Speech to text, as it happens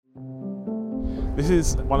This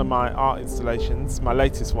is one of my art installations, my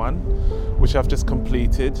latest one, which I've just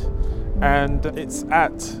completed, and it's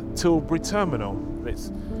at Tilbury Terminal.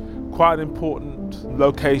 It's quite an important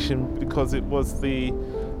location because it was the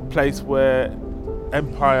place where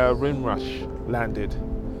Empire Windrush landed.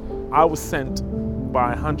 I was sent by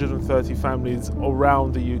 130 families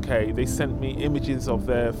around the UK. They sent me images of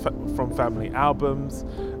their from family albums,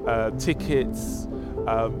 tickets,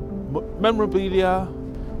 memorabilia,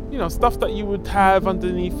 stuff that you would have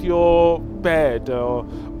underneath your bed or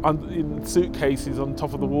in suitcases on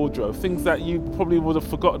top of the wardrobe, things that you probably would have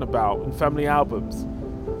forgotten about in family albums.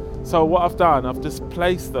 So what I've done, I've just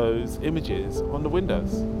placed those images on the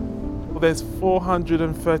windows. Well, there's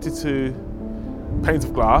 432 panes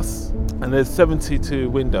of glass and there's 72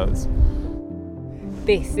 windows.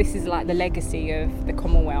 This is like the legacy of the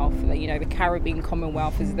Commonwealth, the Caribbean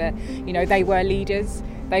Commonwealth, is that, they were leaders.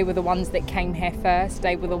 They were the ones that came here first.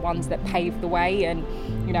 They were the ones that paved the way. And,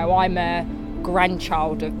 I'm a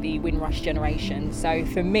grandchild of the Windrush generation. So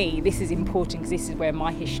for me, this is important because this is where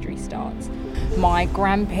my history starts. My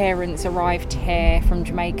grandparents arrived here from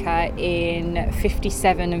Jamaica in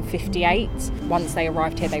 57 and 58. Once they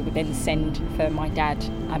arrived here, they would then send for my dad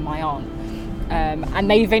and my aunt. And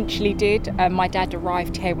they eventually did. My dad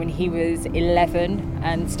arrived here when he was 11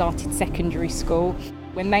 and started secondary school.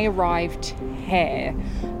 When they arrived here,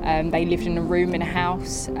 they lived in a room in a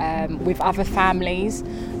house with other families,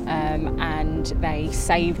 and they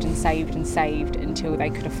saved and saved and saved until they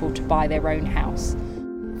could afford to buy their own house.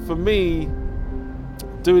 For me,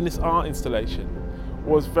 doing this art installation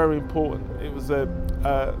was very important. It was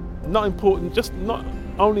not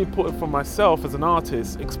only important for myself as an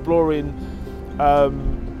artist, exploring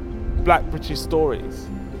Black British stories,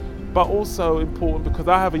 but also important because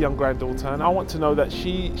I have a young granddaughter and I want to know that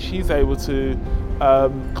she's able to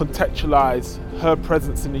contextualise her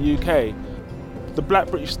presence in the UK. The Black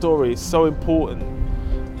British story is so important.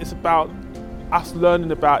 It's about us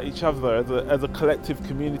learning about each other as a collective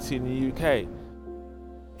community in the UK.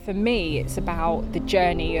 For me, it's about the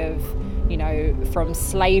journey of, from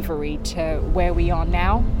slavery to where we are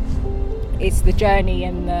now. It's the journey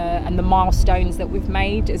and the milestones that we've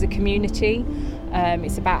made as a community.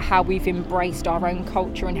 It's about how we've embraced our own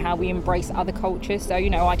culture and how we embrace other cultures. So,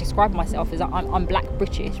 I describe myself as I'm Black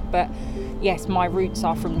British, but yes, my roots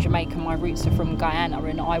are from Jamaica, my roots are from Guyana,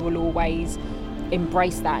 and I will always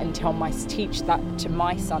embrace that and teach that to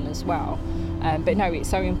my son as well. But no, it's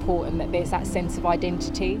so important that there's that sense of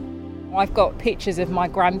identity. I've got pictures of my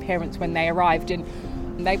grandparents when they arrived, and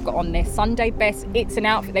they've got on their Sunday best. It's an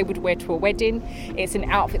outfit they would wear to a wedding. It's an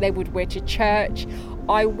outfit they would wear to church.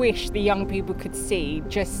 I wish the young people could see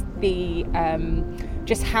just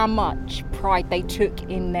how much pride they took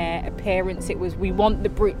in their appearance. We want the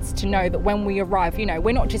Brits to know that when we arrive,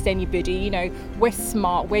 we're not just anybody, we're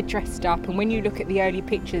smart, we're dressed up. And when you look at the early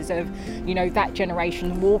pictures of, that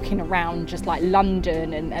generation walking around just like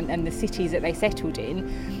London and the cities that they settled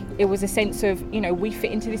in, it was a sense of, we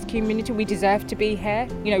fit into this community, we deserve to be here,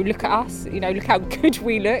 look at us, look how good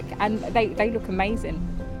we look, and they look amazing.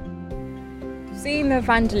 Seeing the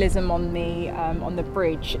vandalism on the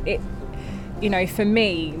bridge, for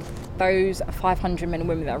me, those 500 men and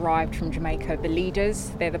women that arrived from Jamaica, the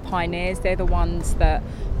leaders, they're the pioneers, they're the ones that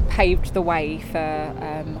paved the way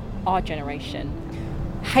for our generation.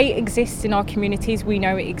 Hate exists in our communities, we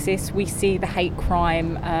know it exists, we see the hate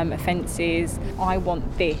crime offences. I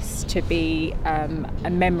want this to be a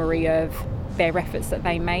memory of their efforts that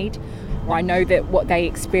they made. I know that what they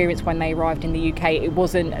experienced when they arrived in the UK, it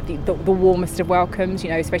wasn't the warmest of welcomes,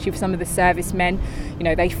 especially for some of the servicemen.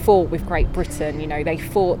 They fought with Great Britain, they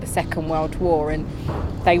fought the Second World War, and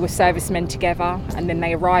they were servicemen together, and then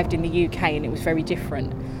they arrived in the UK and it was very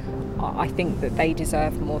different. I think that they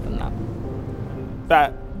deserve more than that.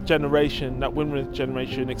 That generation, that Windrush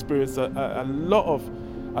generation, experienced a lot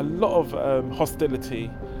of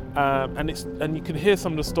hostility, and you can hear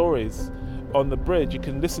some of the stories on the bridge. You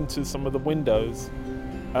can listen to some of the windows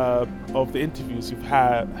of the interviews you've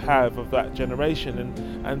have of that generation,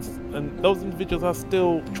 and those individuals are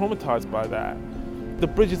still traumatized by that. The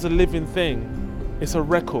bridge is a living thing. It's a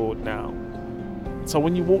record now. So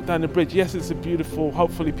when you walk down the bridge, yes, it's a beautiful,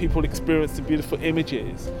 hopefully people experience the beautiful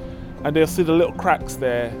images, and they'll see the little cracks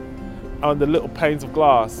there on the little panes of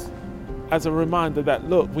glass as a reminder that,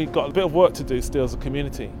 look, we've got a bit of work to do still as a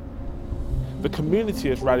community. The community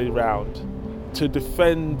has rallied around to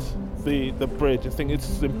defend the bridge and think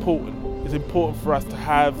it's important. It's important for us to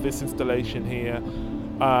have this installation here.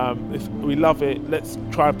 If we love it, let's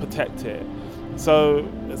try and protect it. So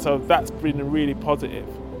that's been really positive.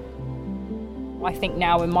 I think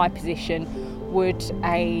now in my position, would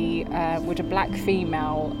a black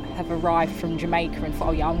female have arrived from Jamaica and thought,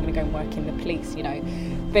 oh yeah, I'm going to go and work in the police? You know,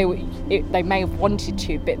 they may have wanted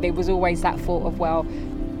to, but there was always that thought of, well,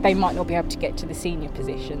 they might not be able to get to the senior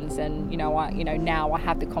positions. And now I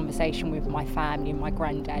have the conversation with my family and my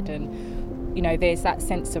granddad, and there's that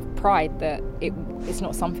sense of pride that it's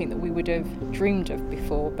not something that we would have dreamed of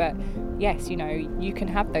before. But yes, you can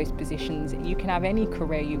have those positions, you can have any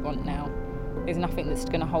career you want now. There's nothing that's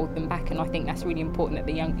going to hold them back, and I think that's really important that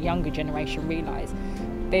the younger generation realise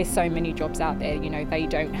there's so many jobs out there. They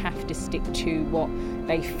don't have to stick to what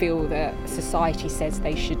they feel that society says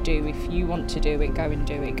they should do. If you want to do it, go and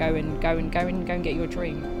do it. Go and get your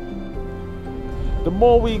dream. The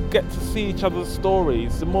more we get to see each other's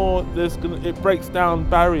stories, the more it breaks down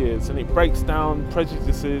barriers and it breaks down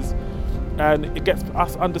prejudices, and it gets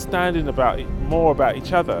us understanding more about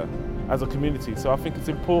each other as a community. So I think it's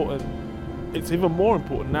important. It's even more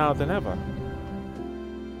important now than ever.